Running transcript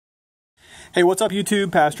Hey, what's up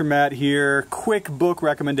YouTube? Pastor Matt here. Quick book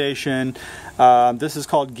recommendation. This is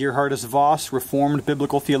called Geerhardus Vos, Reformed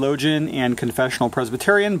Biblical Theologian and Confessional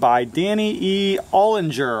Presbyterian by Danny E.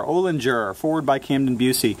 Ollinger, forward by Camden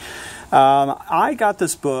Busey. I got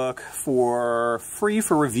this book for free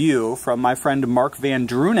for review from my friend Mark Van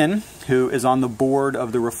Drunen, who is on the board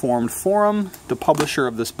of the Reformed Forum, the publisher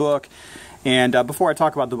of this book. And before I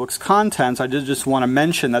talk about the book's contents, I did just want to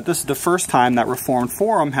mention that this is the first time that Reformed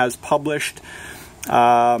Forum has published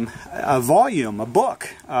a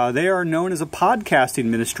book. They are known as a podcasting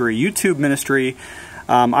ministry, YouTube ministry.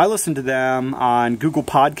 I listen to them on Google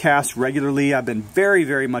Podcasts regularly. I've been very,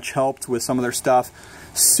 very much helped with some of their stuff.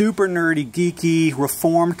 Super nerdy, geeky,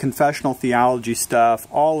 Reformed confessional theology stuff.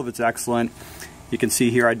 All of it's excellent. You can see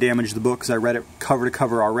here I damaged the book because I read it cover to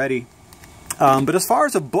cover already. But as far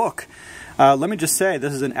as a book, let me just say,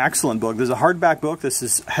 this is an excellent book. This is a hardback book.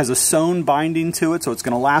 This has a sewn binding to it, so it's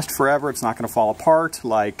going to last forever. It's not going to fall apart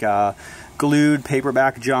like glued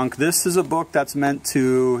paperback junk. This is a book that's meant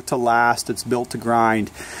to last. It's built to grind.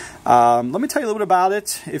 Let me tell you a little bit about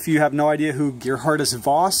it. If you have no idea who Geerhardus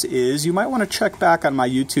Vos is, you might want to check back on my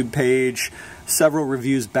YouTube page. Several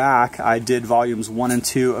reviews back, I did volumes 1 and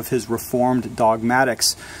 2 of his Reformed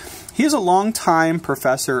Dogmatics. He is a longtime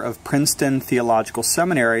professor of Princeton Theological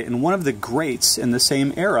Seminary and one of the greats in the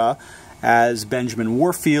same era as Benjamin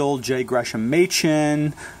Warfield, J. Gresham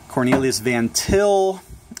Machen, Cornelius Van Til,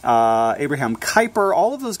 Abraham Kuyper.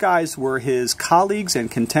 All of those guys were his colleagues and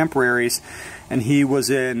contemporaries, and he was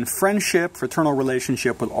in fraternal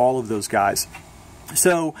relationship with all of those guys.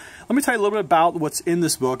 So let me tell you a little bit about what's in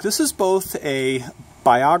this book. This is both a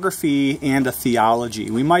biography and a theology.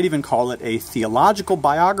 We might even call it a theological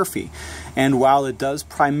biography. And while it does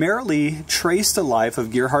primarily trace the life of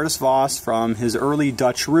Geerhardus Vos from his early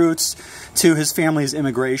Dutch roots to his family's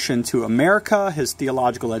immigration to America, his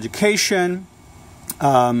theological education,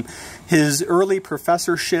 his early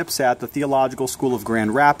professorships at the Theological School of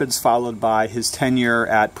Grand Rapids, followed by his tenure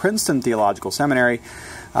at Princeton Theological Seminary,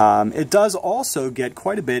 it does also get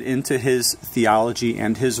quite a bit into his theology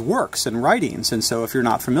and his works and writings. And so if you're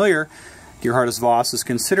not familiar, Geerhardus Vos is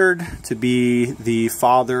considered to be the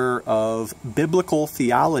father of biblical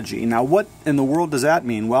theology. Now, what in the world does that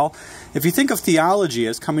mean? Well, if you think of theology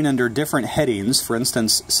as coming under different headings, for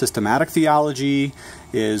instance, systematic theology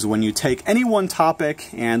is when you take any one topic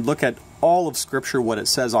and look at all of Scripture, what it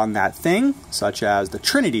says on that thing, such as the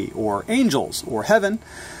Trinity or angels or heaven.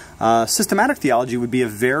 Systematic theology would be a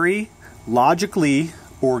very logically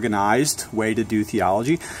organized way to do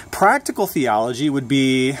theology. Practical theology would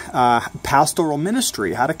be pastoral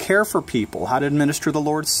ministry, how to care for people, how to administer the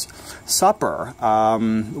Lord's Supper,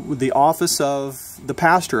 the office of the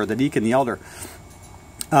pastor, the deacon, the elder.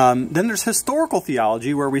 Then there's historical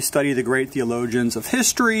theology, where we study the great theologians of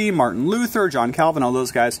history, Martin Luther, John Calvin, all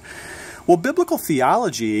those guys. Well, biblical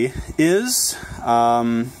theology is,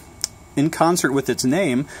 in concert with its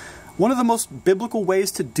name, one of the most biblical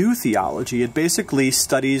ways to do theology. It basically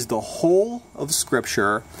studies the whole of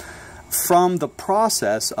Scripture from the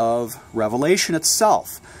process of revelation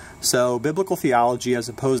itself. So biblical theology, as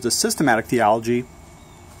opposed to systematic theology,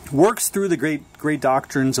 works through the great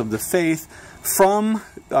doctrines of the faith from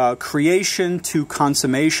creation to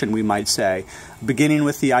consummation, we might say, beginning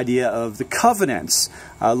with the idea of the covenants,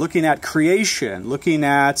 looking at creation, looking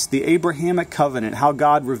at the Abrahamic covenant, how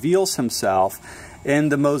God reveals himself in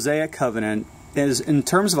the Mosaic covenant, is in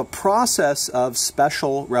terms of a process of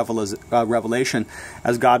special revelation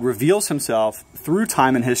as God reveals himself through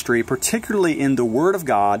time and history, particularly in the Word of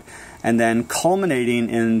God, and then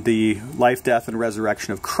culminating in the life, death, and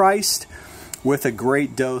resurrection of Christ, with a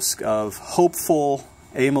great dose of hopeful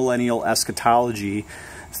amillennial eschatology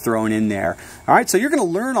thrown in there. All right, so you're going to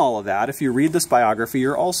learn all of that if you read this biography.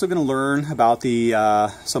 You're also going to learn about the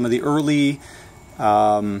some of the early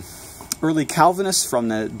Calvinists from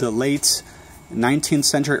the late 19th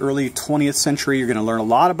century, early 20th century. You're going to learn a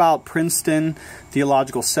lot about Princeton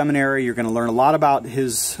Theological Seminary. You're going to learn a lot about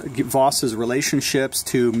Vos's relationships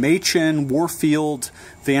to Machen, Warfield,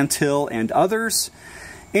 Van Til, and others.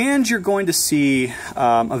 And you're going to see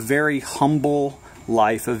a very humble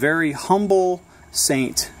life, a very humble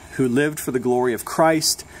saint who lived for the glory of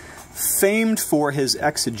Christ, famed for his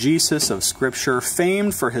exegesis of Scripture,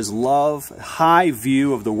 famed for his love, high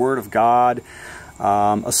view of the Word of God,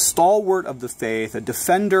 a stalwart of the faith, a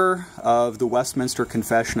defender of the Westminster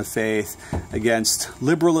Confession of Faith against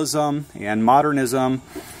liberalism and modernism,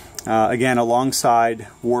 again, alongside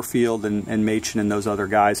Warfield and Machen and those other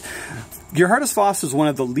guys. Geerhardus Vos is one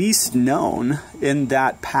of the least known in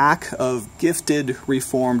that pack of gifted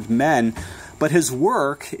Reformed men, but his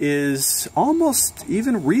work is almost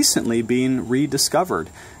even recently being rediscovered.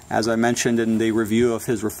 As I mentioned in the review of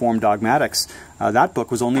his Reformed Dogmatics, that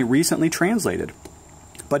book was only recently translated.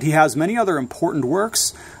 But he has many other important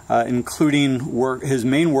works, including his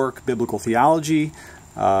main work, Biblical Theology.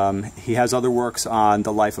 He has other works on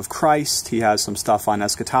the life of Christ. He has some stuff on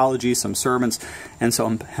eschatology, some sermons, and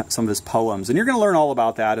some of his poems. And you're going to learn all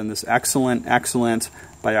about that in this excellent, excellent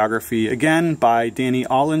biography, again, by Danny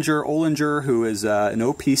Ollinger, who is an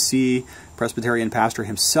OPC Presbyterian pastor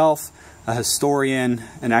himself, a historian,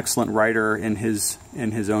 an excellent writer in his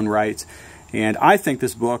own right. And I think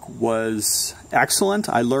this book was excellent.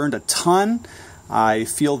 I learned a ton. I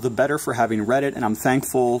feel the better for having read it, and I'm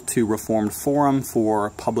thankful to Reformed Forum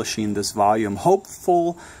for publishing this volume.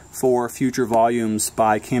 Hopeful for future volumes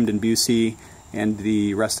by Camden Busey and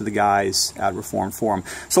the rest of the guys at Reformed Forum.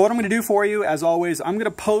 So what I'm going to do for you, as always, I'm going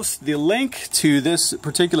to post the link to this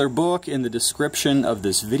particular book in the description of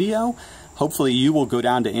this video. Hopefully you will go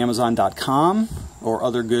down to Amazon.com or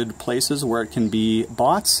other good places where it can be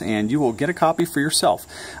bought, and you will get a copy for yourself.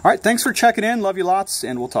 All right, thanks for checking in. Love you lots,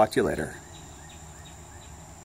 and we'll talk to you later.